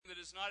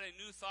is not a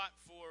new thought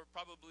for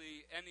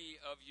probably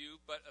any of you,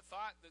 but a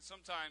thought that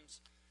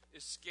sometimes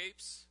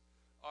escapes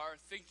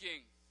our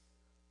thinking.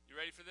 You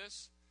ready for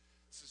this?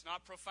 This is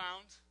not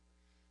profound.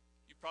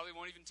 You probably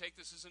won't even take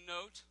this as a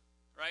note,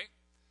 right?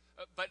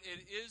 But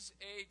it is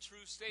a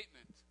true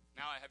statement.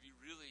 Now I have you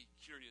really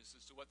curious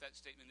as to what that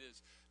statement is.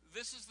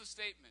 This is the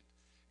statement.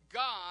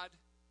 God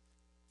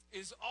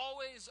is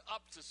always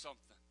up to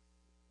something.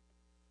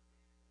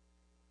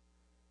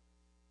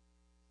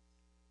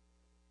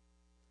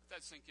 Let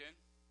that sink in.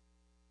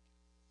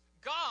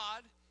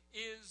 God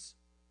is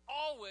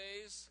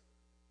always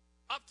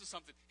up to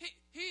something.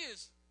 He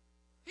is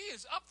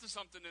up to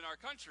something in our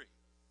country.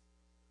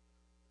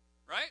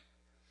 Right?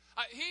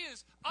 He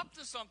is up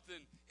to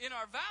something in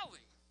our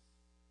valley.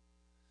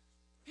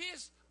 He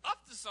is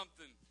up to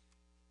something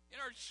in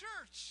our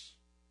church.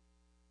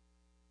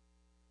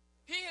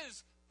 He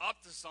is up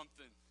to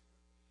something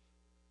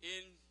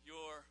in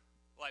your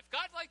life.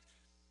 God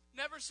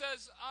never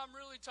says, I'm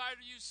really tired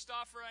of you,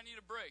 Stauffer, I need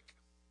a break.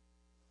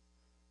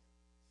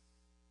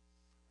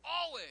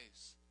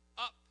 Always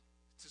up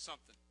to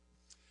something.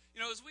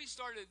 You know, as we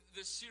started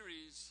this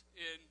series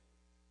in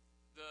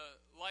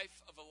the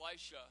life of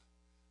Elisha,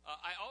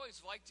 I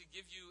always like to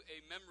give you a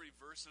memory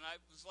verse, and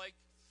I was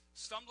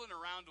stumbling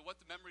around to what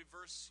the memory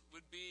verse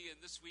would be, and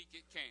this week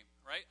it came,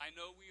 right? I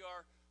know we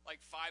are 5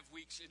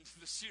 weeks into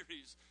the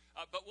series,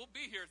 but we'll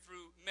be here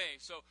through May,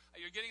 so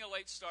you're getting a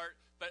late start,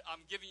 but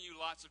I'm giving you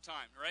lots of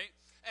time, right?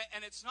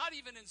 And it's not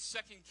even in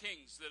 2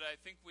 Kings that I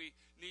think we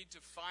need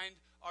to find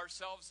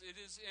ourselves. It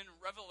is in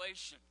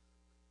Revelation,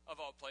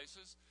 of all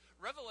places.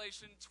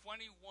 Revelation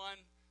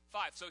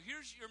 21:5. So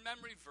here's your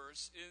memory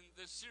verse in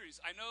this series.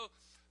 I know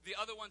the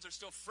other ones are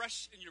still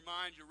fresh in your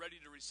mind. You're ready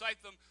to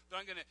recite them. But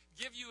I'm going to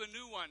give you a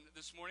new one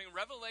this morning.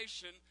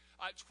 Revelation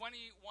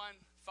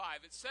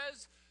 21:5. It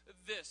says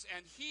this,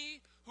 and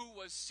he who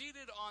was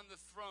seated on the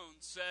throne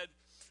said,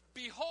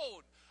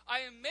 Behold,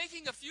 I am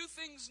making a few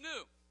things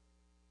new.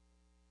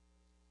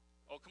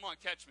 Oh, come on,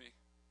 catch me.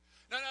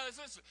 No,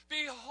 listen.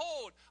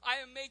 Behold,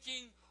 I am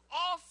making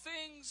all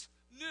things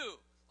new.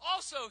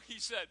 Also, he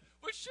said,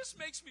 which just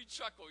makes me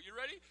chuckle. You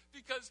ready?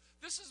 Because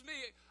this is me.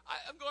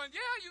 I'm going,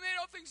 yeah, you made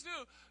all things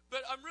new,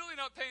 but I'm really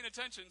not paying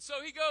attention. So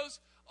he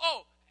goes,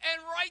 oh, and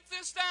write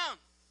this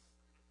down.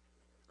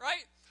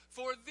 Right?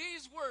 For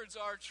these words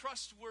are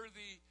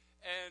trustworthy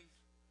and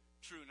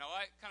true. Now,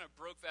 I kind of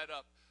broke that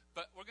up,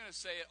 but we're going to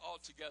say it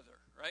all together,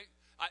 right?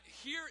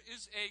 Here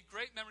is a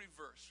great memory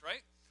verse,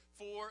 right,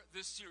 for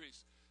this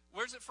series.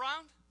 Where's it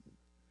from?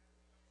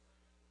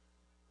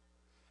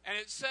 And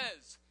it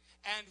says,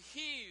 and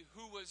he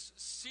who was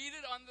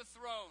seated on the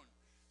throne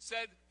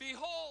said,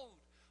 Behold,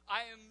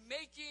 I am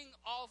making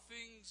all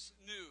things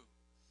new.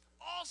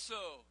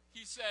 Also,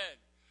 he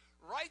said,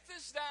 write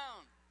this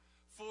down,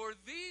 for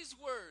these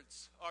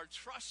words are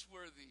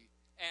trustworthy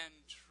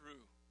and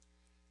true.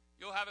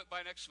 You'll have it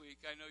by next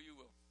week. I know you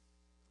will.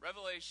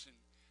 Revelation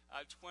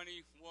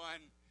 21:5.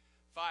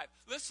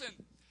 Listen,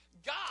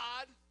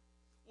 God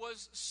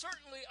was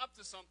certainly up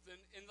to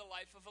something in the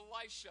life of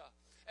Elisha.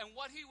 And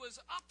what he was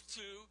up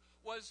to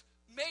was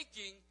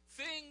making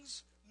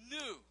things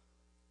new.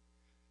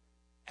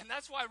 And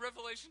that's why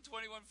Revelation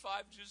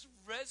 21:5 just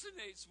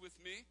resonates with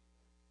me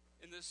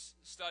in this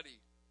study.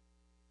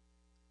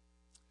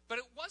 But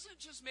it wasn't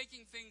just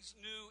making things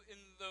new in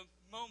the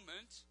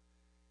moment.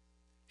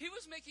 He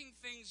was making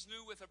things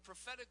new with a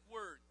prophetic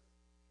word.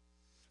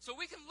 So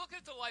we can look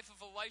at the life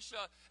of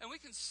Elisha and we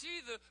can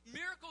see the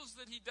miracles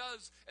that he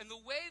does and the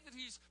way that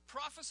he's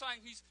prophesying.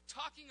 He's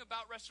talking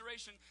about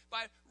restoration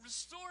by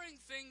restoring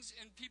things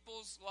in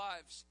people's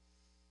lives.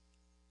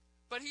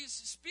 But he's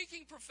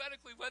speaking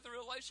prophetically, whether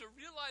Elisha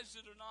realized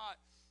it or not,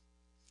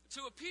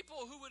 to a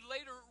people who would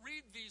later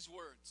read these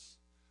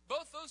words.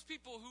 Both those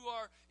people who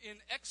are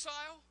in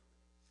exile,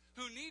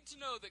 who need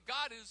to know that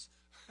God is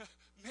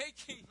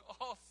making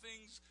all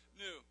things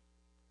new.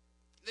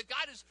 That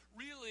God is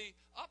really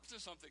up to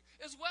something.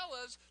 As well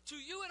as to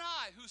you and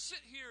I who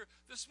sit here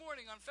this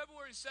morning on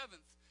February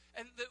 7th.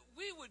 And that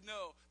we would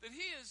know that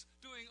he is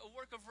doing a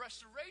work of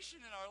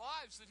restoration in our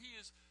lives. That he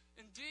is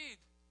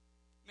indeed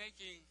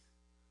making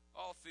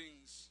all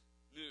things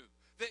new.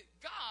 That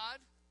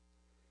God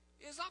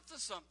is up to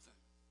something.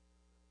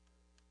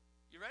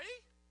 You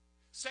ready?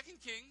 2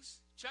 Kings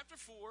chapter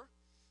 4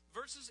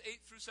 verses 8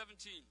 through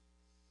 17.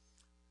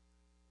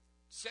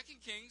 2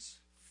 Kings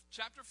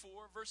chapter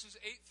 4, verses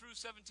 8 through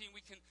 17.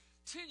 We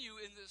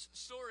continue in this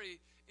story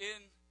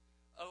in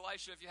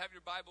Elisha. If you have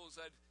your Bibles,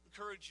 I'd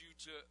encourage you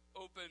to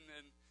open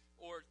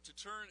or to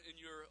turn in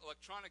your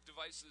electronic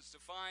devices to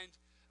find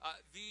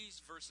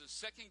these verses.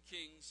 2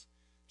 Kings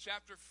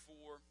chapter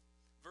 4,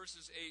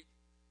 verses 8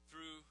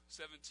 through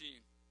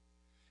 17.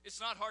 It's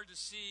not hard to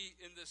see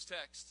in this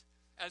text,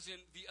 as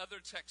in the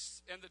other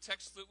texts and the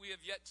texts that we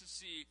have yet to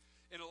see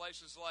in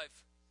Elisha's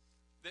life,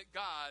 that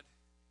God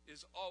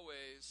is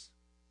always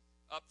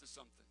up to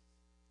something.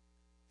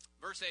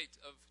 Verse 8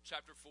 of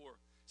chapter 4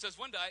 says,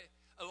 One day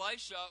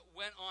Elisha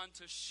went on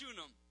to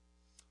Shunem,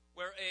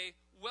 where a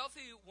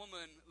wealthy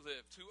woman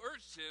lived, who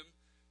urged him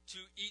to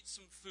eat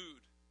some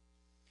food.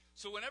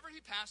 So whenever he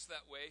passed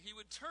that way, he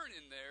would turn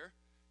in there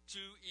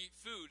to eat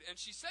food.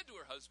 And she said to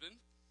her husband,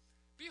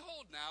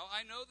 "Behold now,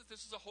 I know that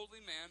this is a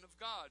holy man of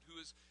God who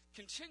is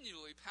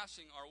continually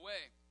passing our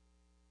way.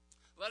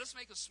 Let us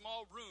make a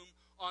small room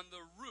on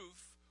the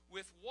roof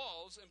with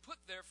walls and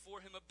put there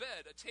for him a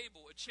bed, a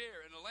table, a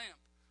chair, and a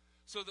lamp,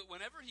 so that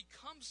whenever he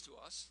comes to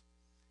us,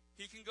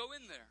 he can go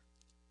in there."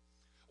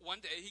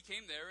 One day he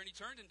came there, and he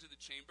turned into the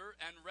chamber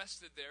and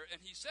rested there.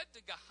 And he said to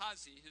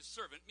Gehazi, his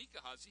servant,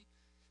 Gehazi,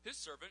 his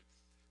servant,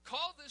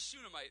 "Call this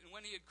Shunammite." And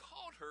when he had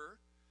called her,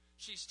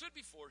 she stood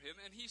before him,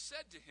 and he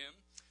said to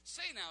him,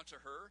 "Say now to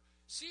her,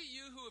 see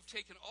you who have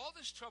taken all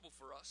this trouble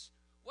for us,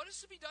 what is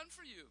to be done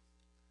for you?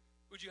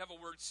 Would you have a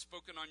word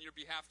spoken on your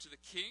behalf to the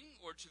king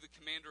or to the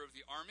commander of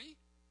the army?"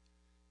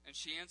 And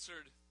she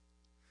answered,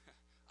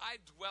 "I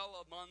dwell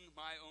among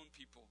my own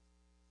people."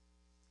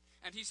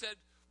 And he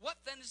said,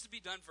 "What then is to be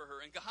done for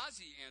her?" And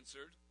Gehazi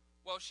answered,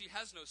 "Well, she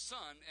has no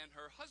son, and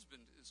her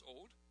husband is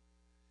old."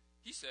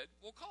 He said,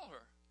 "Well, call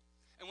her."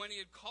 And when he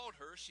had called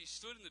her, she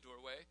stood in the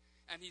doorway.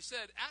 And he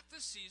said, "At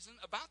this season,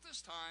 about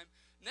this time,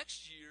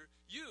 next year,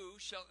 you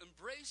shall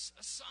embrace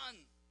a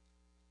son."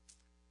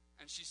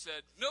 And she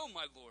said, "No,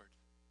 my lord.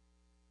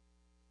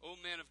 O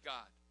man of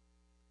God,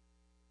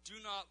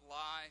 do not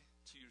lie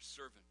to your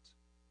servant."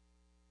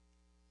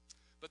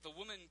 But the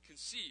woman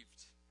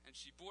conceived, and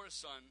she bore a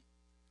son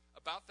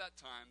about that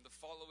time the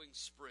following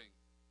spring,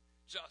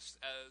 just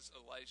as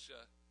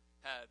Elisha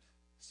had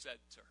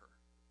said to her.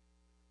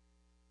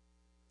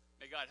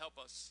 May God help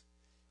us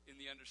in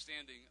the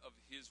understanding of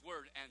his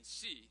word and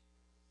see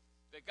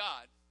that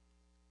God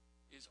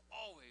is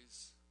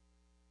always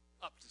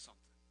up to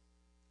something.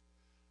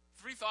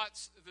 3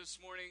 thoughts this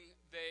morning.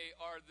 They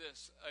are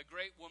this: a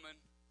great woman,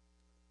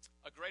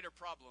 a greater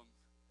problem,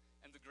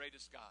 and the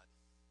greatest God.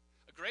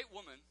 A great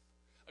woman,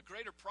 a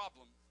greater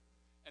problem,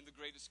 and the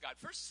greatest God.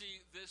 First,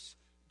 see this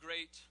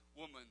great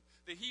woman.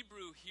 The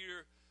Hebrew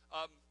here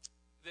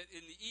that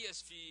in the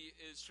ESV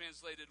is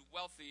translated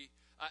wealthy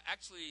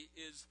actually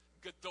is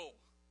gadol.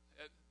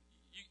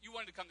 You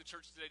wanted to come to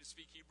church today to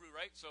speak Hebrew,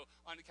 right? So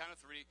on the count of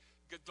 3,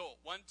 gadol.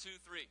 1, 2,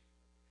 3.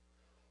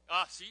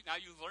 See, now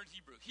you've learned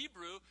Hebrew.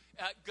 Hebrew,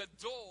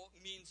 gadol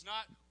means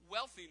not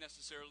wealthy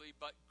necessarily,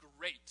 but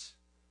great.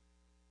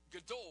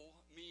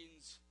 Gadol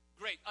means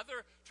great.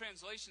 Other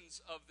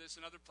translations of this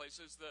in other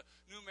places, the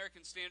New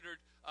American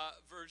Standard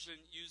Version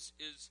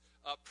is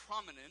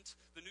prominent.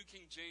 The New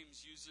King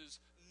James uses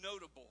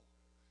notable.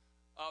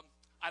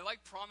 I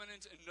like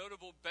prominent and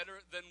notable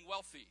better than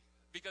wealthy,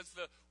 because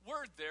the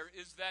word there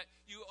is that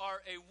you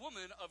are a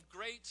woman of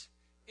great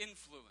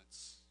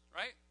influence,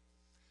 right?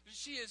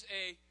 She is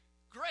a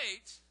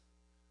great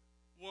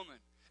woman.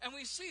 And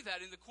we see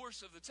that in the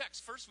course of the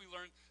text. First we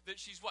learn that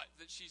she's what?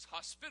 That she's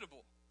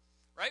hospitable,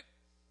 right?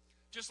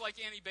 Just like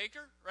Annie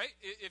Baker, right?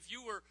 If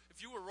you were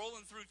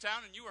rolling through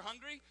town and you were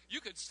hungry,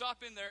 you could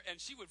stop in there and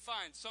she would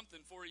find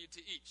something for you to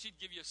eat. She'd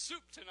give you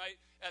soup tonight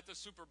at the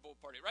Super Bowl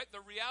party, right?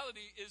 The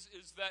reality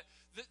is that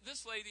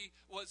this lady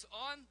was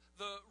on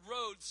the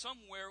road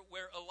somewhere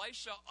where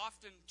Elisha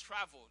often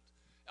traveled.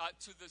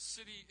 To the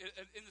city,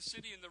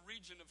 in the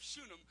region of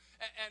Shunem,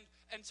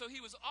 and so he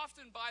was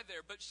often by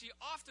there, but she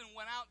often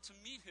went out to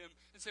meet him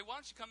and say, "Why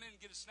don't you come in and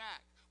get a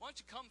snack? Why don't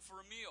you come for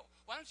a meal?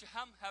 Why don't you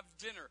have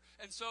dinner?"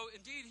 And so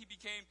indeed he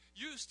became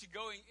used to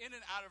going in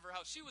and out of her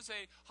house. She was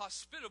a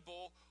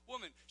hospitable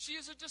woman. She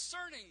is a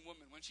discerning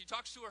woman. When she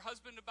talks to her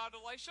husband about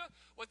Elisha,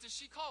 what does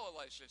she call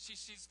Elisha? She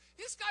sees,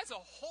 this guy's a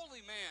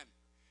holy man.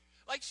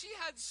 Like, she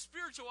had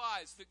spiritual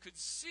eyes that could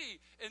see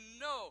and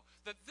know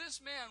that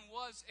this man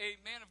was a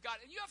man of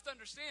God. And you have to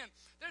understand,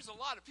 there's a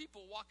lot of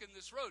people walking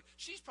this road.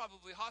 She's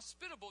probably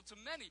hospitable to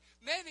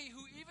many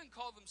who even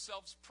call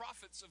themselves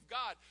prophets of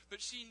God.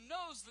 But she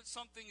knows that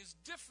something is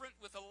different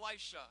with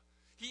Elisha.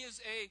 He is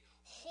a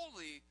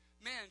holy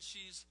man.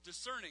 She's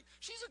discerning.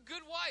 She's a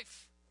good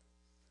wife.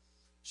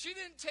 She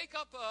didn't take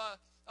up a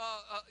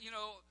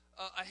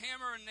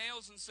hammer and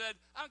nails and said,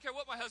 "I don't care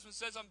what my husband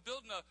says, I'm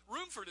building a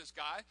room for this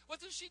guy." What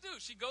does she do?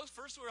 She goes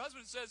first to her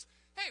husband and says,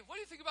 "Hey, what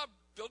do you think about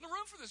building a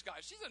room for this guy?"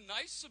 She's a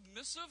nice,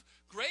 submissive,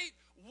 great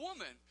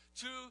woman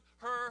to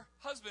her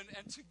husband,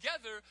 and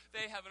together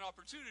they have an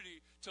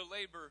opportunity to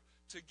labor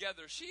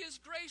together. She is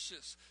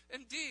gracious.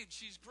 Indeed,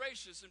 she's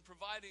gracious in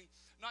providing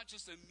not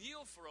just a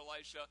meal for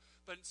Elisha,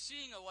 but in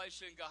seeing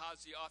Elisha and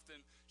Gehazi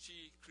often,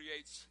 she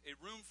creates a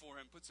room for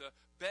him, puts a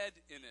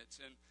bed in it,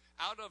 and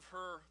out of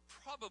her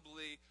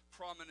probably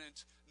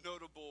prominent,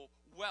 notable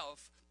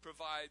wealth,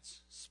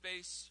 provides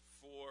space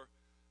for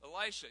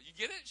Elisha. You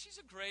get it? She's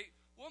a great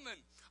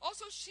woman.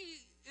 Also,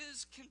 she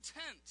is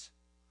content.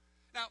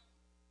 Now,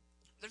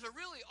 there's a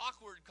really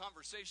awkward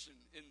conversation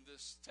in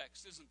this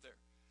text, isn't there?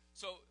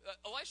 So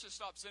Elisha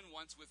stops in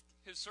once with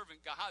his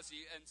servant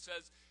Gehazi and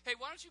says, "Hey,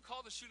 why don't you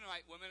call the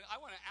Shunammite woman? I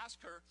want to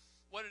ask her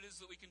what it is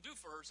that we can do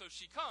for her." So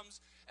she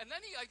comes, and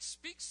then he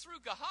speaks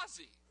through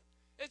Gehazi.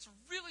 It's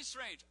really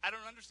strange. I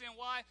don't understand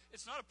why.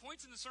 It's not a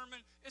point in the sermon.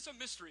 It's a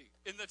mystery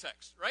in the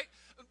text, right?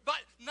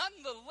 But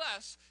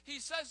nonetheless, he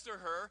says to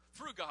her,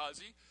 through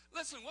Gehazi,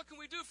 listen, what can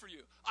we do for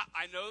you?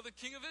 I know the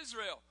king of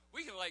Israel.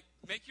 We can,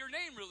 make your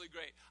name really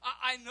great.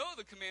 I know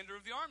the commander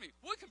of the army.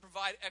 We can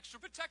provide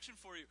extra protection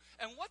for you.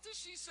 And what does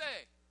she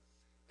say?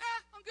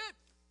 I'm good.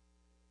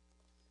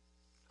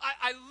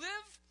 I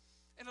live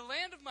in a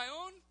land of my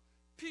own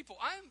people.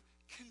 I'm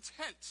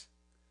content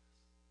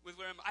with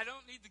where I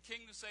don't need the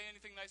king to say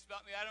anything nice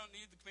about me. I don't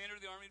need the commander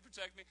of the army to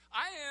protect me.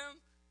 I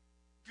am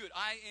good.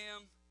 I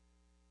am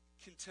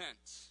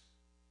content.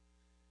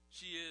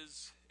 She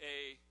is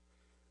a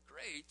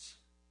great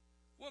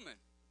woman.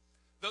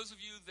 Those of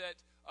you that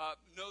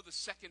know the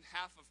second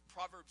half of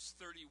Proverbs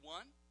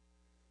 31,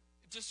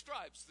 it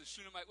describes the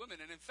Shunammite woman.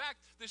 And in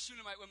fact, the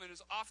Shunammite woman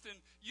is often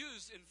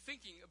used in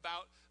thinking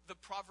about the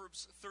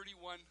Proverbs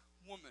 31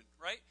 woman,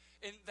 right?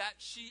 In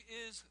that she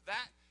is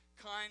that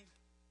kind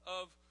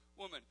of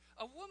woman.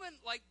 A woman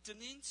like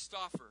Deneen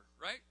Stauffer,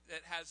 right?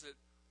 That has it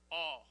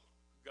all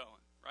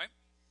going, right?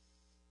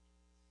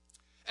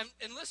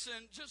 And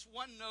listen, just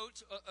one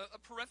note, a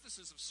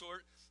parenthesis of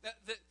sort,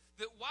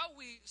 that while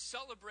we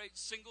celebrate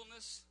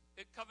singleness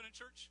at Covenant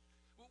Church,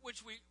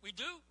 which we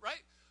do,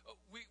 right?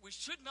 We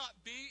should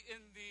not be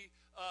in the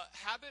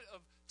habit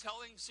of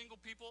telling single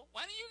people,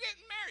 when are you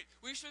getting married?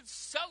 We should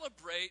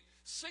celebrate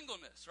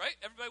singleness, right?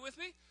 Everybody with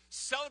me?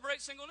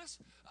 Celebrate singleness.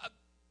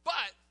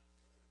 But,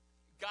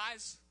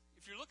 guys,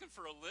 if you're looking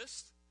for a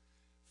list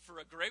for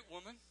a great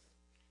woman,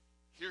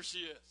 here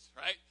she is,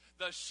 right?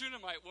 The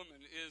Shunammite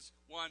woman is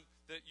one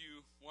that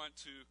you want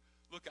to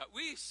look at.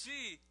 We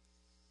see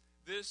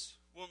this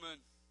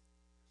woman,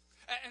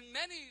 and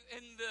many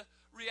in the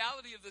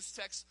reality of this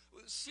text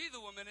see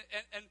the woman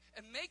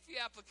and make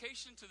the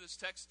application to this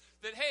text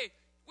that, hey,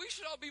 we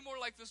should all be more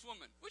like this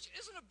woman, which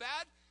isn't a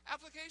bad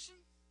application.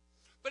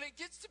 But it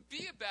gets to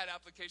be a bad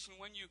application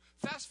when you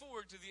fast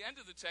forward to the end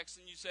of the text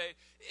and you say,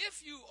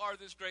 if you are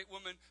this great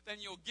woman,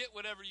 then you'll get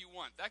whatever you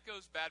want. That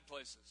goes bad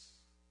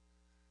places.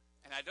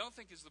 And I don't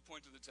think is the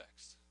point of the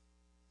text.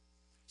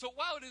 So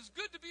while it is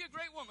good to be a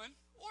great woman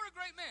or a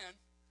great man,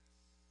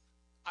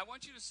 I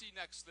want you to see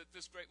next that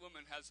this great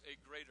woman has a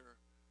greater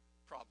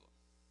problem.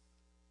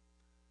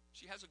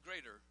 She has a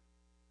greater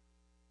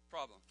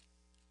problem.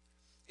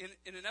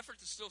 In an effort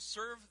to still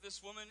serve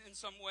this woman in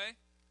some way,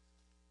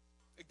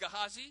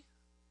 Gehazi,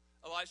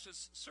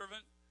 Elisha's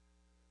servant,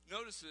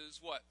 notices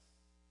what?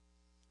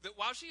 That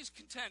while she is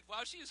content,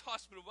 while she is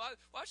hospitable,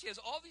 while she has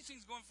all these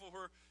things going for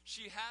her,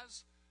 she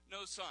has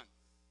no son.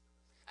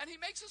 And he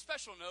makes a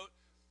special note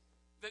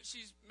that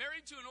she's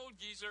married to an old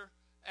geezer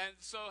and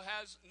so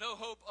has no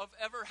hope of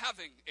ever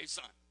having a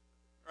son.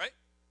 Right?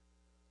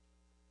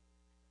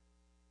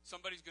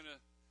 Somebody's going to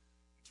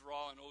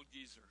draw an old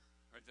geezer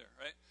right there,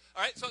 right?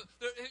 All right, so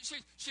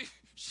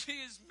she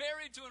is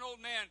married to an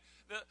old man,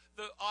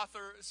 the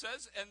author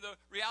says, and the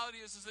reality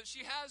is that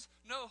she has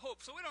no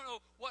hope. So we don't know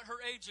what her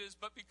age is,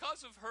 but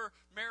because of her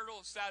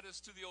marital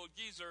status to the old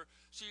geezer,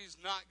 she's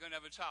not going to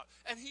have a child.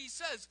 And he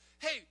says,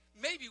 hey,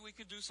 maybe we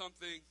could do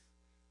something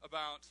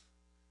about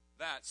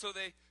that. So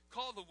they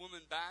call the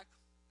woman back,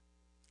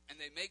 and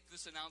they make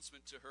this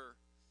announcement to her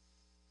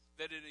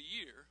that in a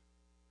year,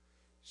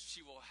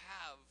 she will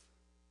have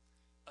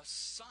a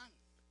son.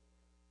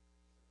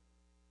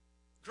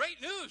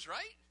 Great news,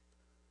 right?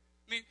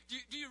 I mean,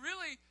 do you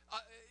really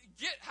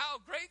get how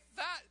great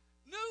that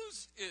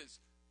news is?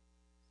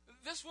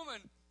 This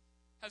woman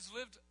has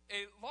lived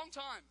a long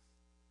time.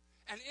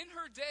 And in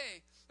her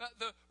day,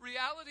 the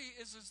reality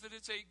is that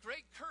it's a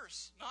great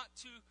curse not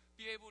to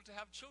be able to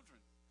have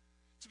children.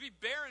 To be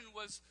barren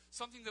was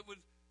something that would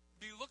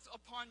be looked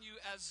upon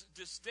you as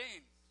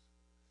disdain.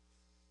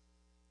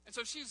 And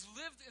so she's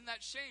lived in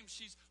that shame.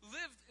 She's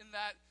lived in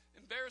that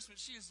embarrassment.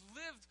 She has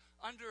lived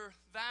under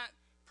that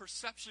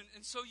perception.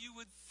 And so you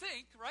would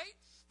think, right,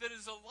 that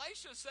as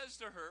Elisha says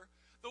to her,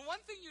 the one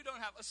thing you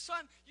don't have, a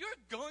son, you're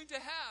going to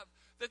have,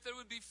 that there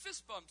would be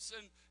fist bumps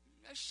and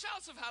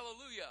shouts of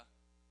hallelujah,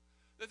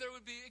 that there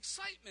would be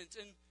excitement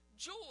and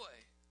joy.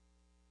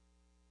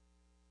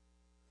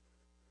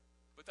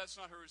 But that's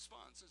not her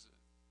response, is it?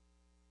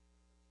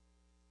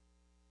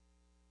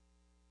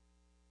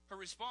 Her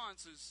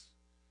response is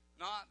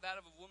not that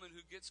of a woman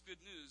who gets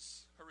good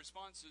news. Her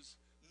response is,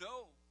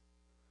 no,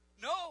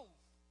 no,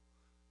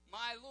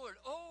 my Lord,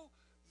 oh,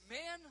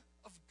 man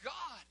of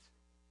God,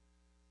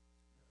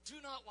 do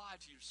not lie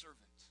to your servant.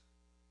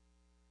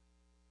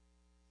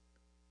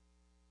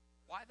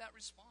 Why that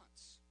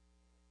response?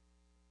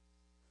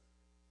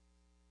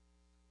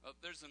 Well,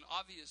 there's an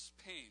obvious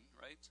pain,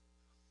 right,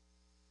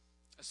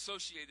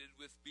 associated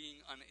with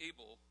being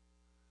unable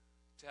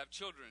to have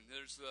children.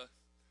 There's the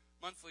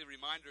monthly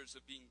reminders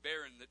of being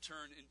barren that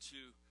turn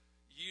into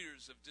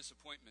years of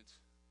disappointment.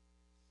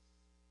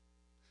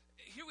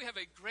 Here we have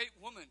a great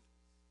woman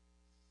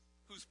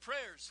whose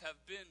prayers have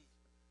been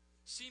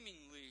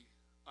seemingly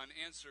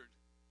unanswered.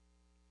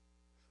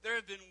 There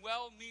have been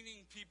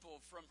well-meaning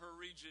people from her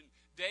region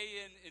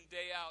day in and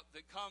day out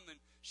that come and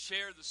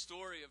share the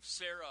story of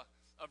Sarah,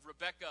 of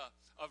Rebecca,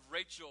 of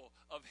Rachel,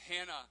 of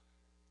Hannah.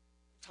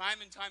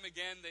 Time and time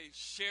again, they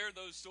share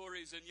those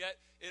stories, and yet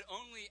it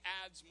only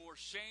adds more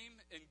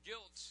shame and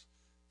guilt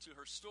to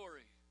her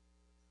story.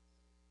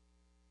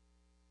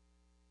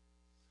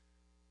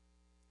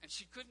 And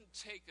she couldn't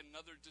take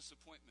another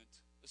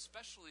disappointment,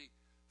 especially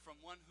from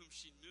one whom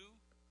she knew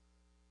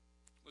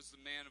was the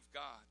man of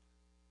God.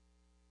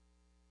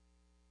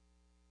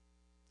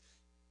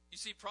 You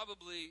see,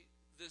 probably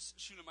this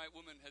Shunammite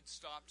woman had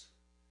stopped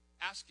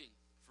asking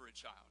for a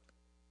child.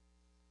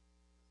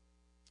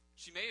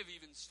 She may have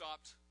even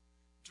stopped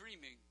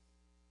dreaming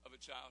of a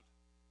child.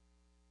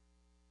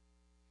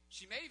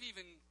 She may have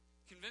even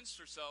convinced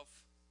herself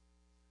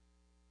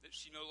that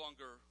she no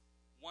longer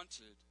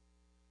wanted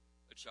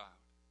a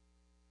child.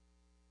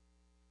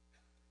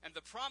 And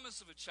the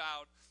promise of a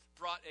child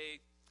brought a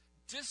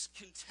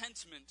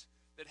discontentment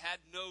that had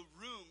no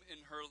room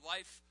in her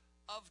life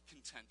of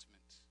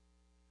contentment.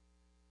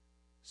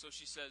 So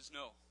she says,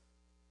 "No,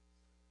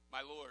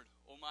 my Lord,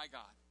 oh my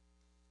God,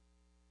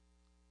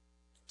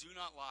 do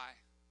not lie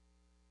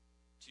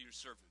to your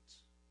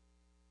servant."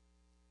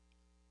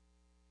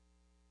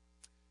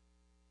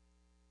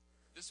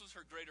 This was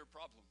her greater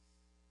problem.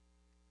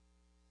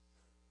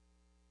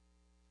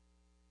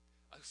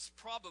 A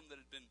problem that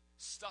had been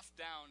stuffed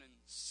down and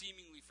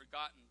seemingly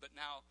forgotten, but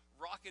now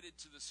rocketed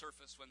to the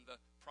surface when the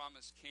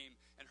promise came.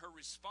 And her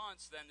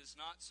response then is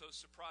not so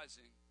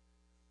surprising,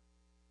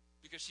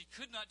 because she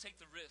could not take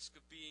the risk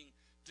of being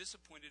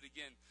disappointed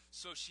again.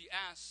 So she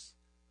asks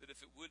that it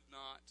would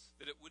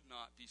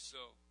not be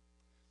so.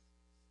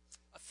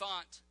 A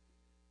thought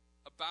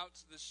about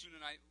the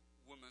Shunammite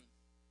woman,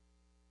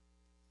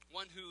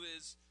 one who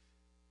is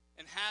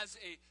and has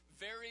a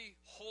very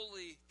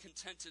holy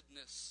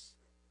contentedness.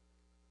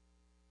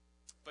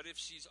 But if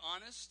she's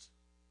honest,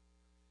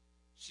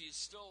 she is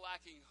still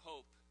lacking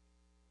hope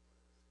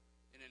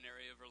in an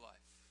area of her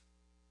life.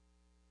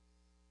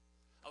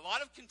 A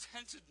lot of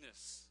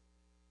contentedness.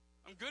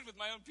 I'm good with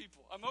my own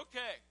people. I'm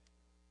okay.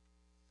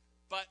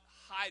 But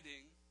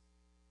hiding,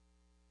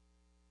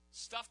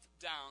 stuffed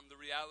down the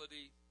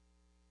reality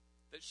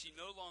that she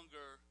no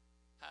longer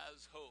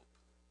has hope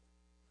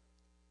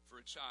for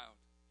a child.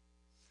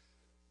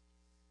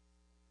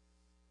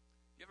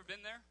 You ever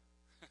been there?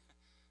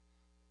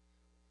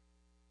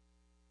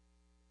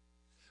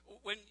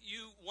 When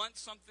you want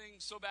something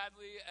so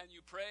badly and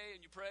you pray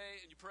and you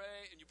pray and you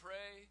pray and you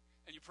pray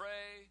and you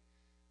pray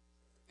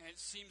and it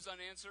seems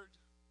unanswered,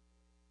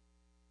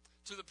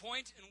 to the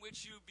point in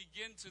which you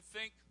begin to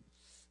think,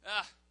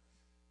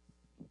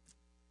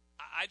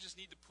 I just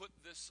need to put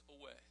this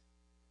away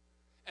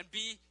and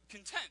be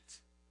content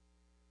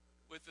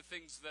with the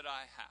things that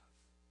I have.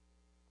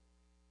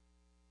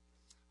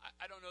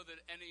 I don't know that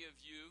any of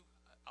you,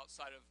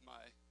 outside of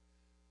my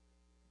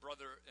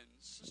brother and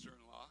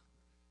sister-in-law,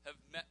 have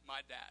met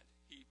my dad.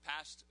 He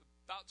passed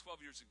about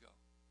 12 years ago.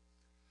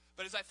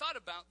 But as I thought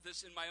about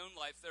this in my own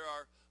life, there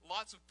are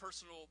lots of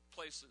personal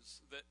places,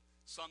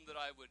 some that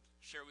I would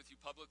share with you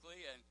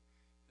publicly and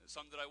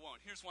some that I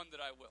won't. Here's one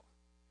that I will.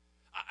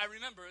 I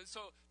remember,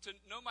 so to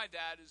know my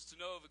dad is to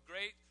know of a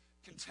great,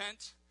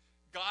 content,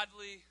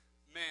 godly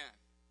man.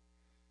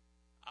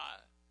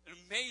 An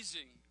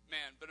amazing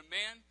man, but a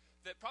man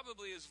that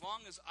probably as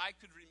long as I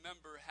could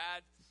remember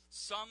had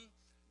some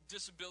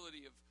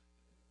disability of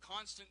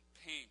constant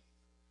pain,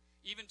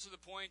 even to the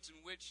point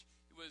in which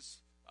he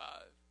was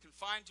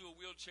confined to a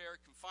wheelchair,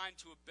 confined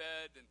to a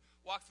bed, and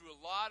walked through a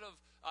lot of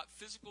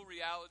physical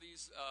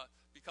realities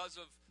because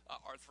of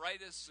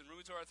arthritis and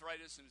rheumatoid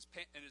arthritis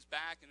in his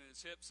back and in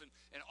his hips and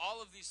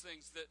all of these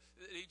things that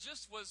he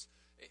just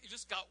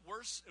got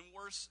worse and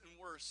worse and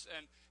worse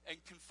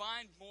and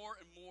confined more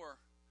and more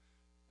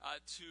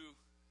to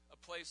a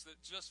place that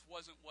just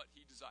wasn't what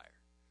he desired.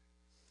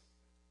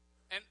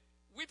 And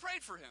we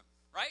prayed for him,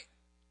 right?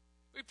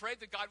 We prayed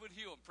that God would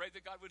heal him, prayed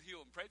that God would heal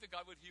him, prayed that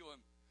God would heal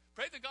him,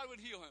 prayed that God would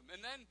heal him.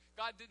 And then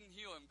God didn't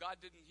heal him, God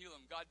didn't heal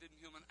him, God didn't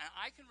heal him. And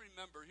I can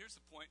remember, here's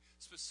the point,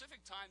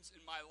 specific times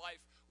in my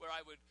life where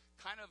I would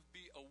kind of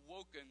be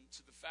awoken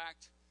to the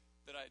fact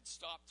that I had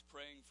stopped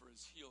praying for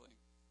his healing.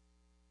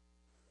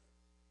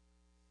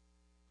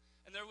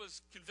 And there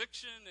was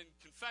conviction and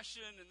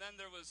confession, and then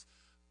there was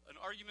an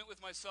argument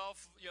with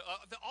myself.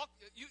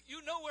 You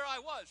know where I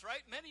was,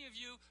 right? Many of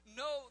you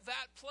know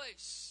that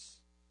place.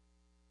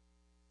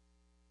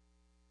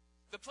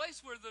 The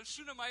place where the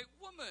Shunammite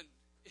woman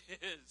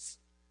is.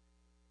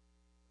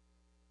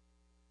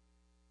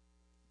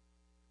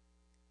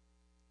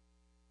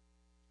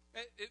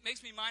 It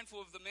makes me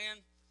mindful of the man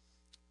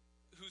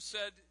who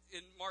said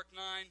in Mark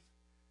 9,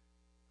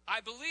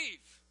 "I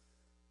believe,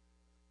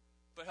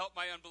 but help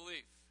my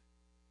unbelief."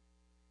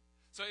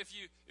 So if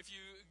you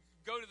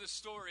go to the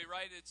story,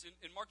 right, it's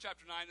in Mark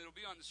chapter 9, it'll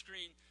be on the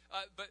screen,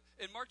 but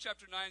in Mark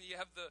chapter 9, you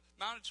have the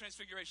Mount of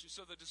Transfiguration.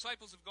 So the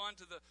disciples have gone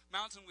to the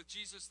mountain with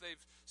Jesus,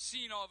 they've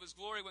seen all of his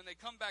glory. When they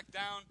come back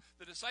down,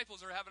 the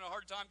disciples are having a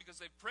hard time because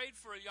they've prayed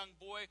for a young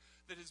boy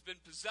that has been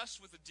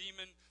possessed with a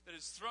demon, that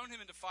has thrown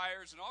him into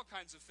fires and all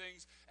kinds of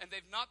things, and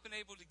they've not been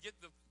able to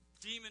get the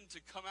demon to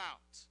come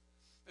out.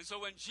 And so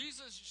when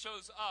Jesus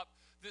shows up,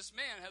 this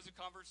man has a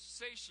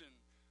conversation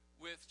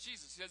with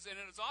Jesus. He says, and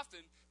it has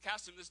often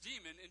cast him, this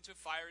demon, into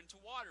fire, into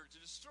water to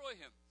destroy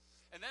him.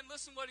 And then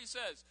listen what he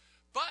says.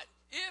 But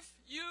if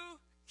you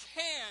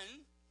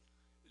can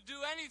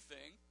do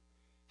anything,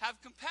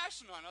 have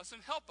compassion on us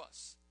and help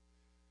us.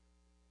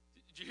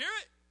 Did you hear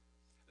it?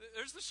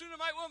 There's the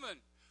Shunammite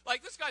woman.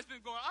 Like, this guy's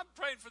been going, I'm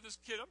praying for this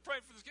kid. I'm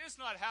praying for this kid. It's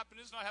not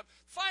happening. It's not happening.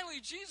 Finally,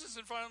 Jesus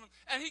in front of him.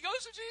 And he goes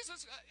to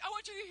Jesus. I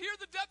want you to hear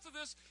the depth of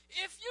this.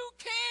 If you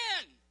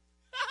can.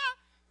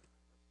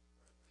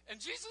 And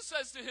Jesus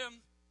says to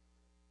him,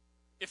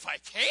 if I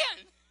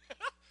can?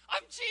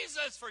 I'm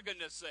Jesus, for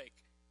goodness sake.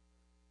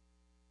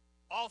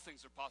 All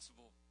things are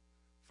possible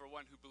for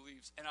one who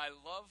believes. And I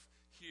love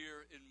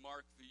here in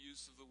Mark the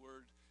use of the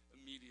word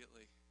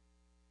immediately.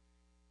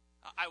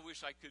 I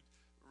wish I could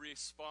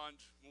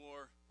respond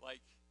more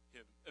like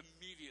him.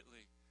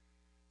 Immediately,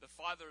 the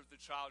father of the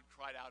child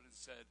cried out and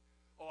said,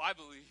 oh, I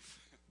believe.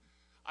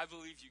 I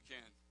believe you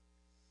can.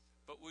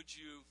 But would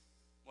you,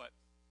 what?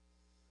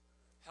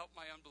 Help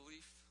my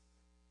unbelief?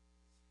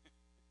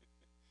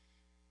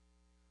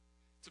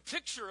 It's a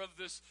picture of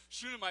this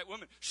Shunammite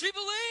woman. She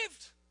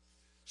believed.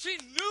 She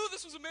knew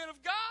this was a man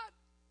of God.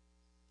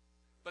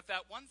 But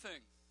that one thing,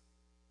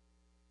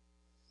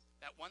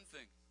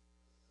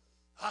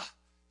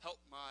 help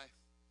my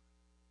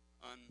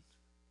unbelief.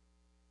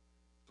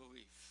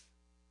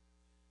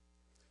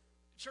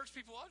 Church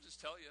people, I'll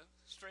just tell you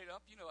straight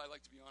up, you know I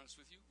like to be honest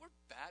with you, we're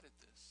bad at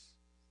this.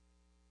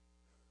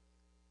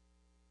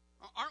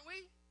 Aren't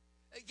we?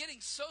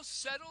 Getting so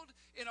settled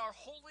in our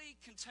holy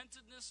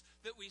contentedness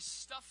that we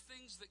stuff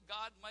things that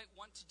God might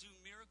want to do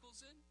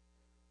miracles in.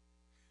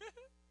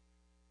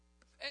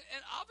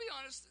 and I'll be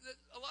honest, that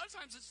a lot of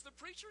times it's the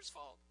preacher's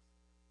fault.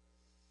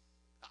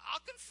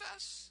 I'll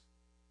confess.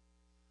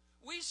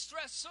 We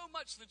stress so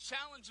much the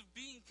challenge of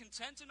being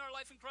content in our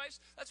life in Christ.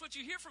 That's what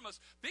you hear from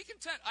us. Be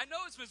content. I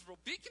know it's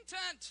miserable. Be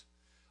content.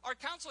 Our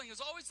counseling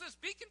is always this.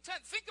 Be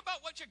content. Think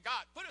about what you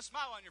got. Put a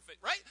smile on your face,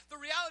 right? The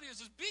reality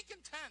is be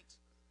content.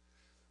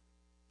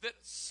 That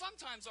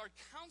sometimes our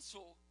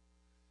counsel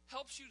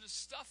helps you to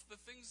stuff the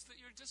things that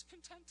you're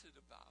discontented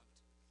about.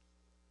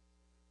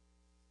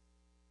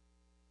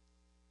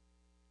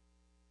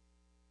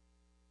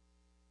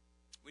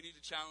 We need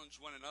to challenge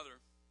one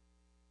another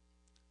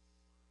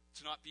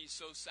to not be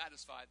so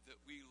satisfied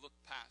that we look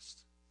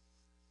past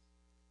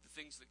the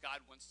things that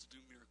God wants to do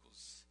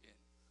miracles in.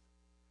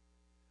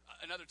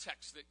 Another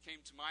text that came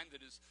to mind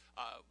that is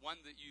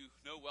one that you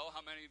know well.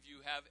 How many of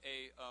you have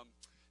a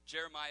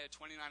Jeremiah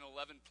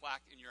 29:11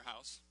 plaque in your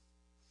house?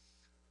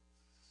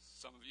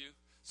 Some of you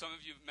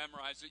have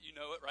memorized it. You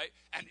know it, right?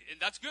 And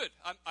that's good.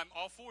 I'm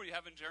all for you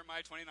having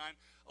Jeremiah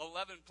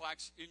 29:11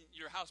 plaques in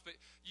your house. But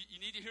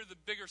you need to hear the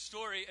bigger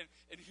story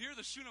and hear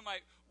the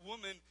Shunammite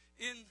woman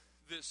in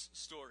this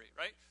story,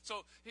 right?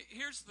 So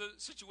here's the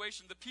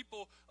situation. The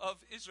people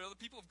of Israel, the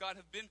people of God,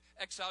 have been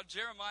exiled.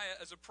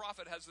 Jeremiah, as a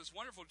prophet, has this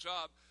wonderful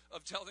job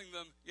of telling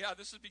them, yeah,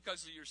 this is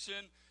because of your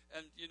sin,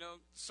 and,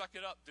 suck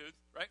it up, dude,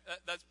 right?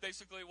 That's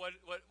basically what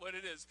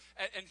it is.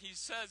 And he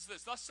says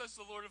this, thus says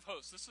the Lord of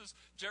hosts. This is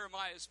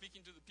Jeremiah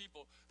speaking to the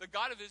people. The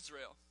God of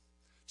Israel,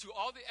 to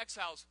all the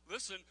exiles,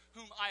 listen,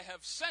 whom I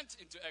have sent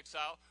into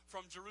exile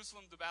from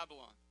Jerusalem to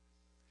Babylon.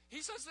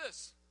 He says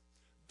this,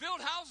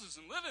 build houses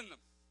and live in them.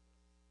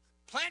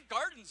 Plant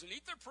gardens and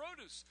eat their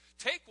produce.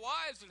 Take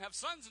wives and have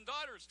sons and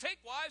daughters.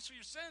 Take wives for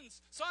your sons,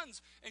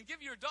 and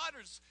give your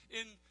daughters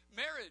in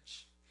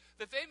marriage,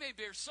 that they may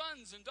bear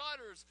sons and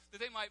daughters,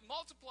 that they might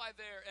multiply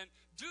there, and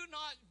do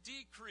not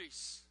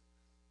decrease.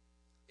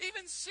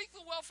 Even seek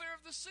the welfare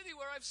of the city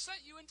where I've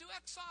sent you into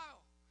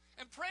exile,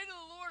 and pray to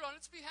the Lord on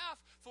its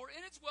behalf, for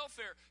in its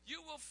welfare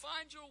you will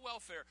find your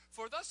welfare.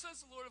 For thus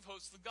says the Lord of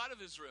hosts, the God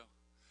of Israel,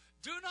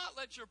 do not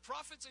let your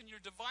prophets and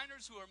your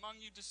diviners who are among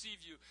you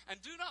deceive you,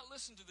 and do not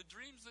listen to the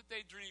dreams that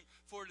they dream,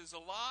 for it is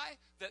a lie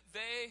that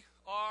they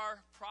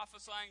are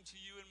prophesying to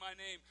you in my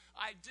name.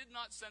 I did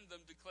not send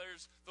them,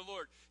 declares the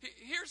Lord.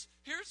 Here's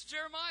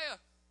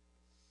Jeremiah.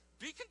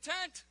 Be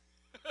content.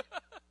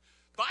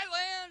 Buy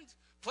land.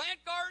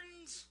 Plant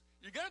gardens.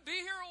 You're going to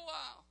be here a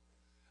while.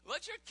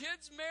 Let your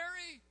kids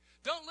marry.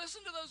 Don't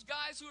listen to those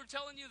guys who are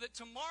telling you that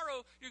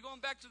tomorrow you're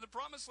going back to the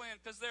promised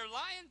land, because they're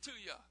lying to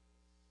you.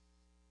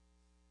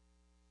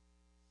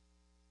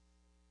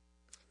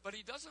 But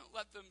he doesn't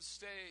let them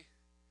stay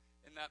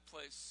in that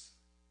place,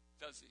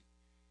 does he?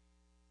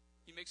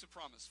 He makes a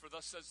promise. For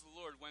thus says the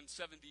Lord, when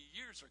 70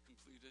 years are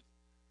completed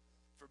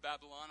for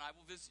Babylon, I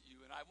will visit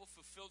you, and I will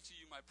fulfill to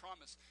you my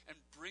promise and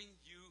bring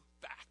you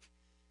back.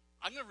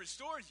 I'm going to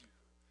restore you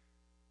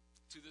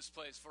to this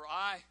place. For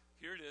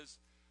here it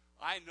is,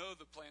 I know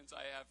the plans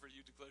I have for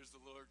you, declares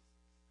the Lord.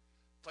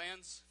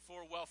 Plans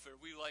for welfare.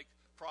 We like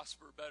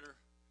prosper better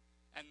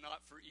and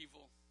not for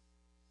evil.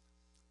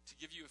 To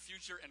give you a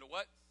future and a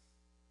what?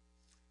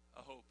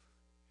 A hope.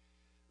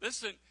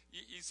 Listen,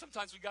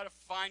 sometimes we got to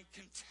find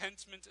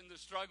contentment in the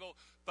struggle,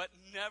 but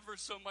never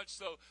so much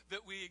so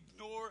that we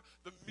ignore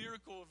the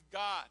miracle of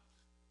God.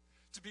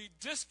 to be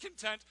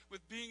discontent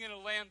with being in a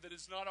land that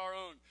is not our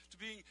own, to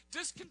being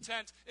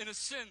discontent in a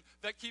sin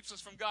that keeps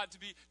us from God, to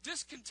be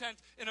discontent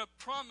in a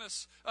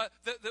promise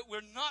that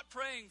we're not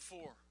praying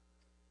for.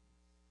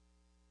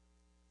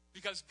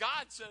 Because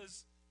God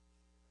says,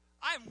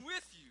 I'm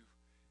with you.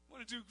 I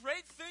want to do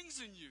great things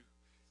in you.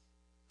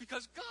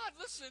 Because God,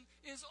 listen,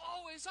 is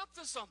always up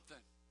to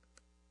something.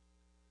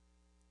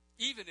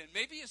 Even in,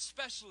 maybe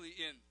especially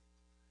in,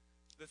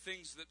 the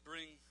things that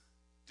bring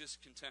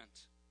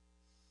discontent.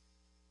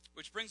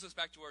 Which brings us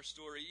back to our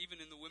story, even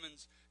in the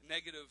woman's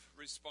negative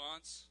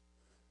response,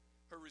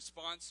 her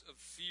response of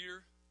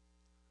fear,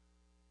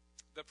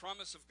 the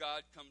promise of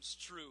God comes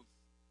true.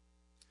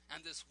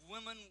 And this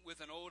woman with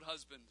an old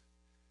husband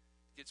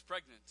gets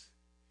pregnant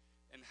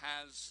and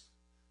has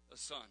a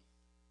son.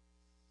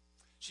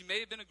 She may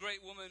have been a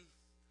great woman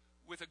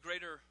with a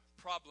greater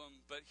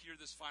problem, but hear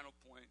this final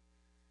point.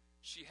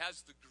 She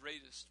has the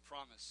greatest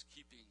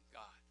promise-keeping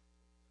God.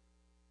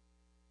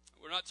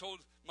 We're not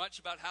told much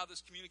about how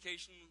this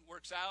communication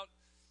works out.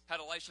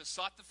 Had Elisha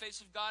sought the face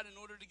of God in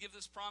order to give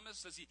this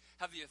promise? Does he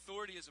have the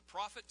authority as a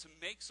prophet to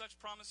make such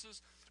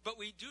promises? But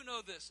we do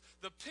know this.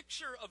 The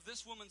picture of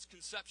this woman's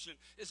conception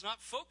is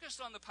not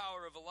focused on the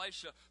power of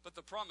Elisha, but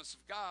the promise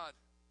of God.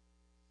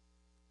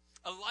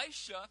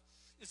 Elisha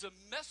is a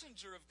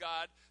messenger of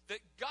God,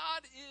 that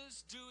God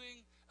is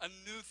doing a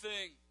new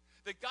thing,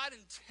 that God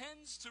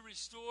intends to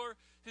restore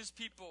his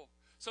people.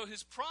 So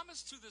his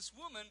promise to this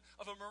woman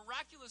of a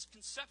miraculous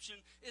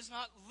conception is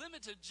not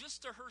limited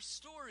just to her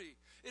story.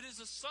 It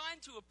is a sign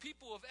to a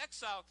people of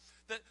exile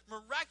that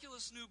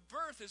miraculous new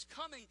birth is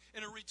coming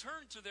and a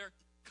return to their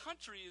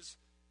country is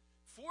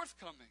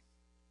forthcoming.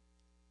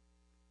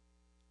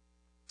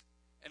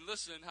 And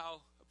listen,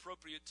 how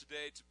appropriate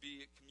today to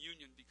be at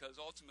communion, because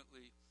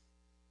ultimately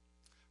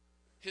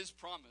his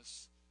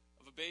promise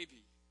of a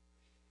baby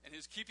and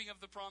his keeping of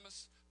the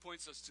promise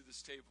points us to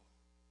this table.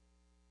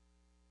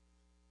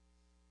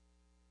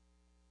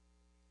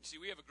 You see,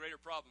 we have a greater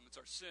problem. It's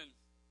our sin.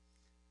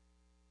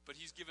 But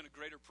he's given a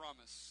greater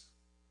promise.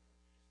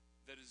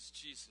 That is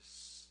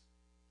Jesus.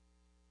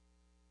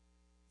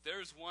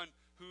 There is one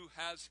who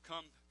has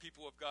come,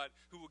 people of God,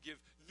 who will give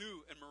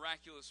new and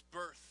miraculous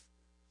birth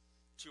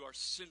to our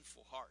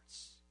sinful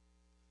hearts.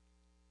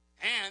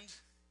 And,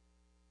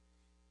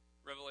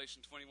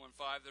 Revelation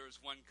 21:5, there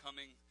is one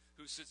coming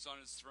who sits on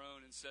his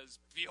throne and says,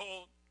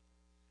 "Behold,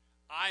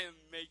 I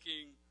am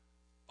making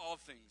all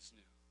things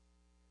new."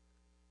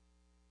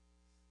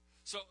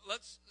 So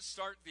let's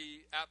start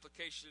the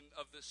application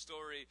of this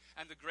story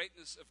and the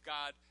greatness of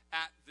God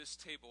at this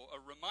table. A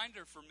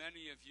reminder for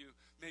many of you,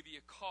 maybe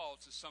a call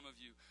to some of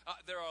you.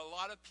 There are a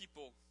lot of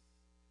people,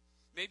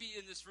 maybe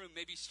in this room,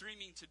 maybe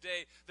streaming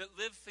today, that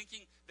live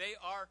thinking they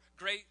are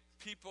great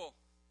people.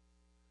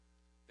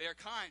 They are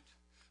kind.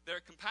 They're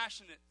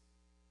compassionate.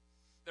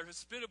 They're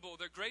hospitable,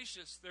 they're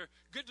gracious, they're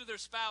good to their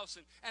spouse,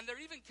 and they're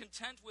even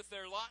content with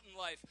their lot in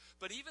life.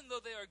 But even though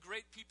they are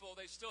great people,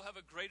 they still have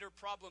a greater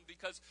problem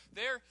because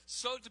they're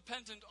so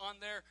dependent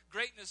on their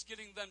greatness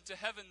getting them to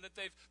heaven that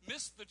they've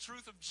missed the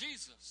truth of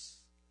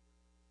Jesus.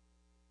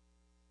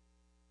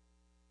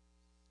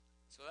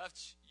 So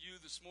that's you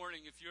this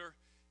morning. If you're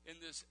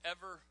in this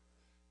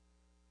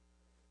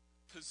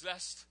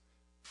ever-possessed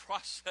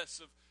process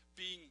of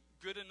being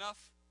good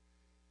enough,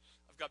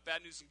 I've got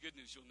bad news and good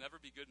news. You'll never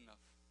be good enough.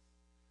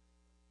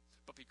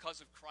 But because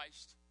of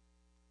Christ,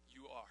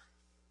 you are.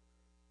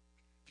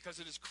 Because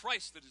it is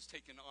Christ that has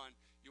taken on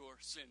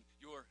your sin,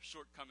 your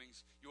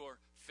shortcomings, your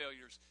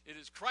failures. It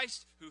is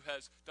Christ who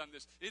has done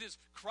this. It is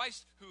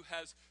Christ who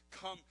has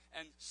come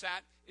and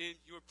sat in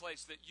your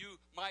place that you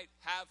might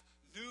have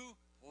new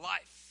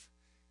life.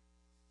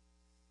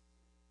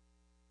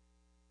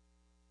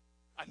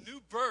 A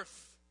new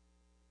birth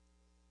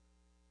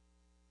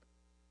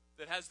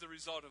that has the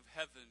result of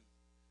heaven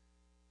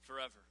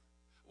forever.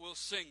 We'll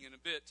sing in a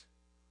bit.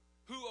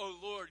 Who, O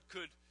Lord,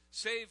 could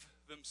save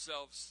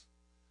themselves?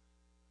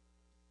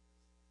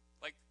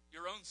 Like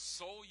your own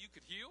soul you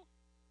could heal?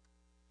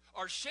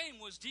 Our shame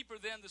was deeper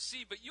than the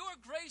sea, but your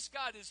grace,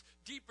 God, is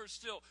deeper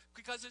still,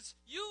 because it's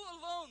you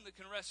alone that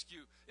can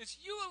rescue. It's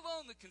you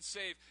alone that can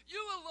save.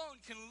 You alone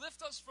can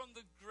lift us from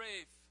the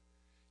grave.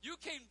 You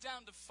came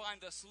down to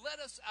find us, led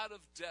us out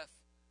of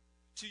death.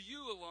 To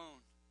you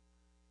alone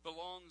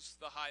belongs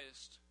the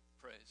highest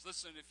praise.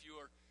 Listen, if you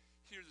are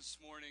here this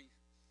morning,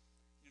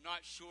 you're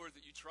not sure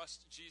that you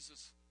trust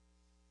Jesus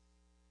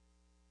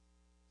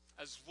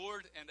as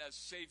Lord and as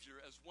Savior,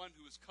 as one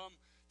who has come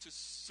to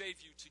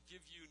save you, to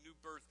give you new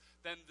birth,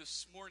 then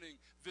this morning,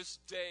 this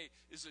day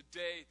is a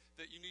day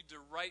that you need to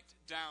write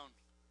down,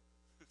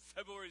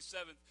 February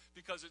 7th,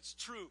 because it's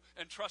true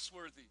and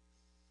trustworthy,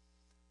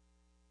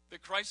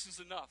 that Christ is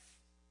enough,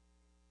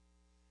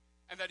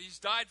 and that he's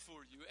died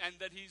for you, and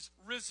that he's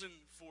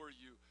risen for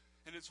you.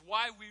 And it's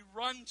why we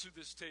run to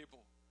this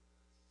table,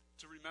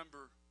 to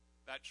remember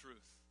that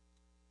truth.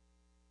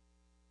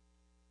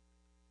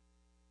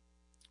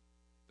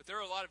 But there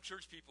are a lot of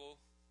church people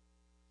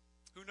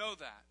who know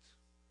that.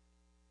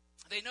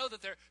 They know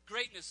that their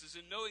greatness is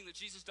in knowing that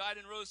Jesus died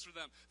and rose for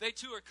them. They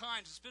too are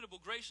kind, hospitable,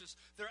 gracious.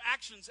 Their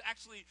actions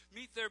actually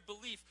meet their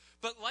belief.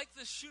 But like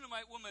this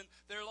Shunammite woman,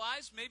 there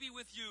lies maybe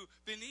with you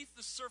beneath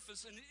the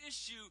surface an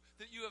issue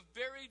that you have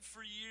buried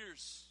for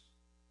years.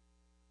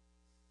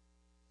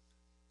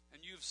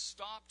 And you've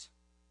stopped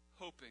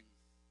hoping.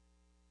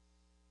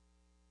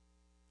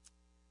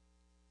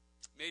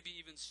 Maybe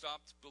even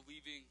stopped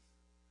believing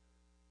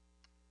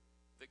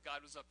that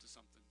God was up to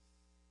something.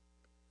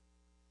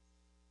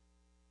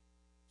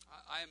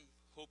 I am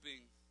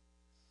hoping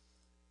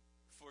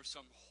for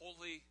some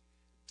holy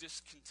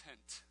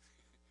discontent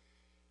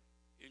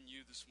in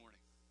you this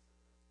morning.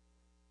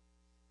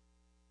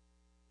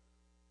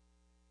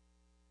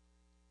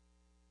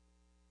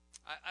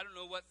 I don't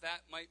know what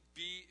that might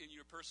be in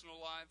your personal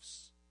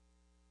lives.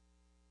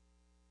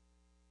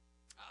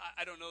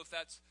 I don't know if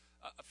that's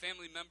a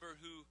family member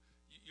who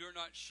you're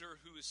not sure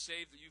who is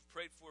saved that you've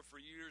prayed for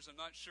years. I'm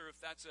not sure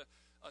if that's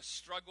a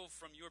struggle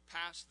from your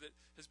past that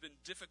has been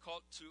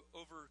difficult to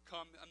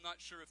overcome. I'm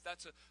not sure if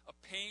that's a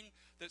pain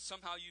that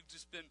somehow you've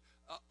just been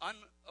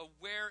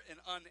unaware and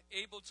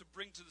unable to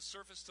bring to the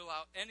surface to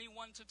allow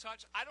anyone to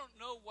touch. I don't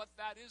know what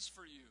that is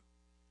for you.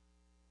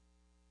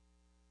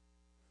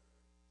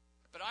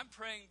 But I'm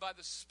praying by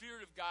the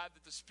Spirit of God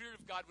that the Spirit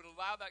of God would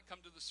allow that come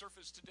to the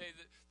surface today,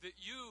 that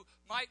you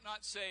might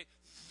not say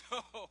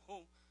no,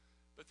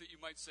 but that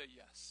you might say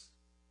yes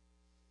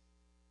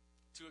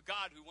to a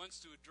God who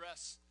wants to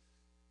address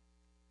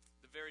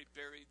the very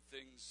buried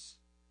things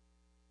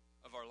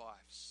of our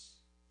lives.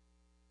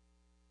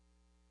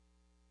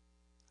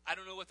 I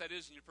don't know what that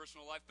is in your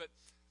personal life, but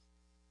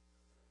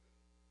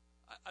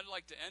I'd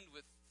like to end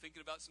with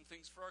thinking about some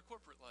things for our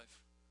corporate life.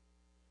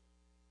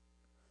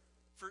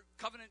 For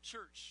Covenant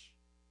Church.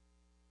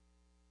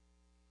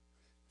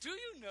 Do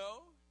you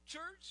know,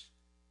 church,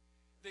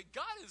 that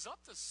God is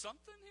up to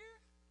something here?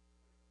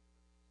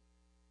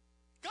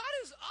 God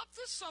is up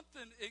to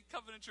something in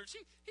Covenant Church.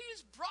 He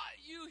has brought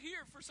you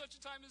here for such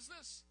a time as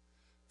this.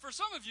 For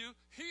some of you,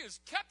 He has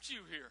kept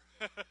you here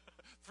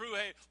through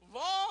a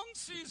long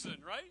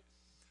season, right?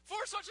 For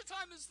such a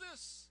time as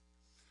this.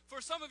 For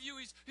some of you,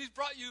 He's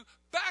brought you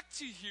back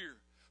to here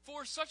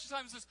for such a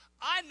time as this.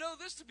 I know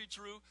this to be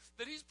true,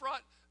 that He's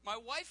brought my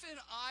wife and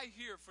I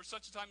here for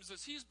such a time as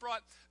this. He's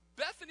brought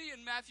Bethany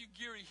and Matthew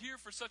Geary here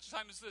for such a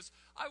time as this.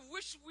 I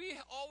wish we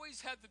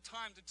always had the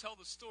time to tell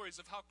the stories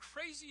of how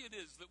crazy it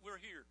is that we're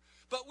here.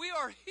 But we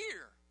are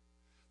here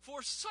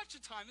for such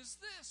a time as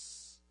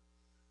this.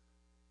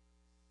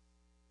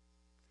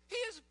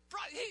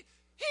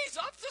 He's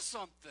up to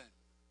something.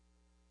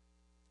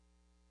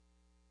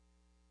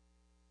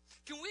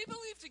 Can we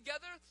believe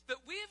together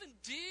that we have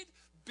indeed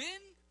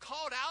been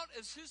called out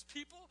as His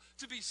people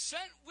to be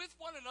sent with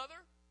one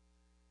another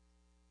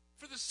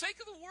for the sake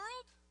of the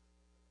world?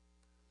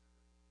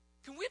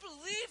 Can we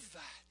believe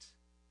that?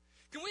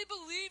 Can we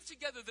believe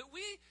together that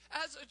we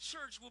as a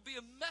church will be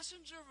a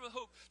messenger of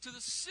hope to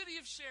the city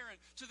of Sharon,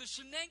 to the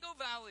Shenango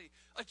Valley,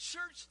 a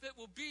church that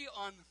will be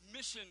on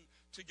mission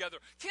together?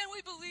 Can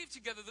we believe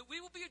together that we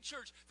will be a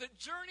church that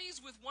journeys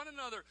with one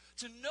another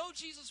to know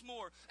Jesus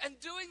more, and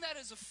doing that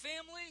as a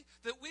family,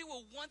 that we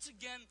will once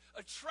again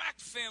attract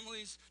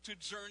families to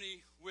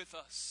journey with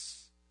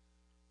us?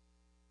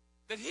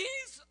 That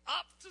He's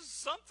up to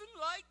something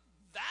like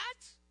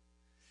that?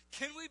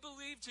 Can we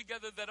believe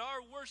together that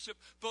our worship,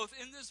 both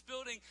in this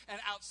building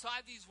and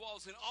outside these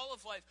walls, in all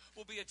of life,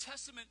 will be a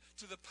testament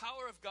to the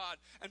power of God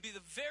and be the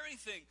very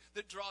thing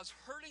that draws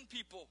hurting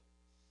people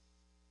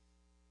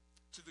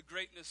to the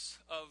greatness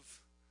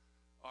of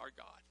our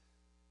God?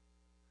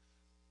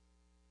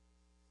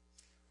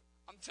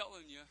 I'm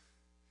telling you,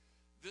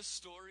 this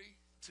story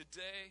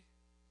today,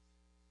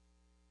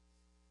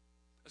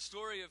 a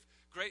story of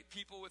great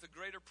people with a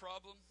greater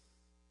problem,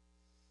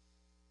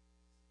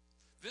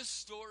 this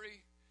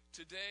story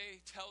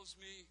today tells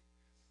me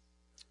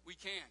we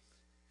can.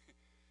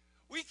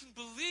 We can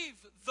believe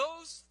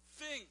those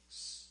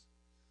things.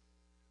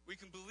 We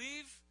can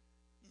believe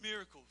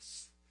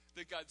miracles,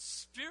 that God's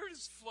Spirit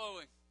is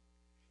flowing.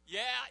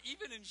 Yeah,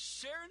 even in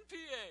Sharon,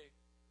 PA,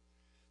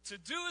 to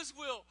do His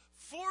will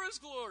for His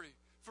glory,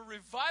 for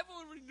revival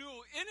and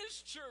renewal in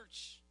His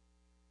church,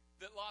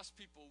 that lost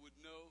people would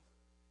know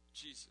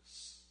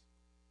Jesus.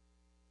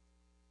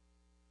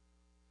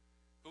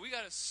 But we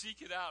got to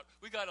seek it out.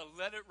 We got to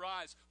let it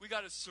rise. We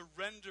got to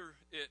surrender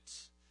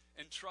it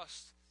and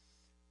trust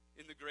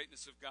in the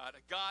greatness of God.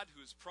 A God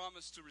who has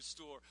promised to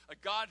restore. A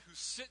God who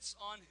sits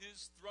on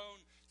His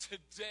throne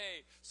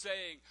today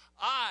saying,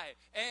 I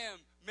am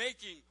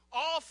making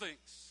all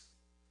things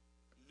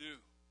new.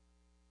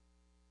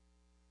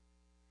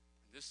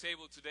 And this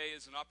table today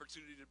is an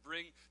opportunity to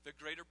bring the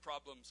greater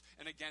problems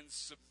and again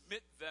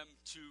submit them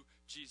to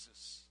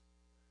Jesus.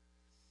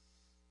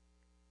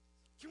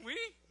 Can we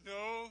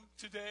know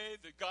today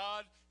that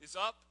God is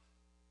up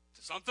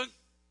to something?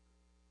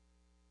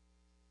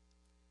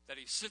 That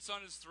He sits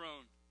on His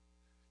throne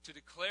to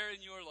declare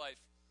in your life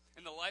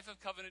in the life of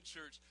Covenant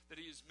Church that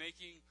he is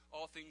making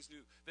all things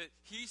new. That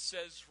he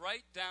says,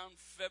 write down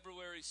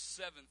February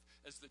 7th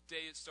as the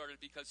day it started,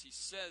 because he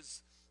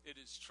says it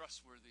is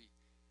trustworthy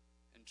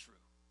and true.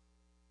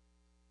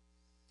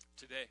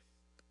 Today,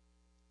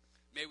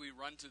 may we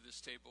run to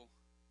this table,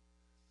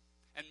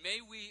 and may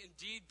we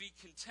indeed be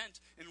content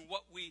in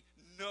what we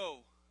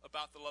know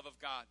about the love of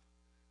God.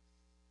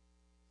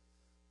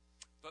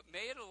 But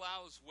may it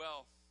allow as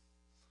well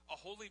a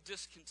holy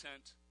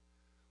discontent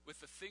with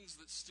the things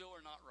that still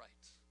are not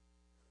right.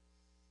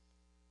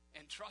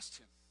 And trust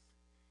him,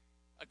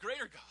 a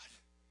greater God,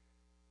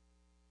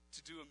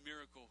 to do a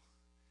miracle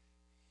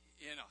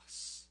in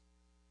us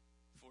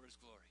for his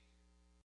glory.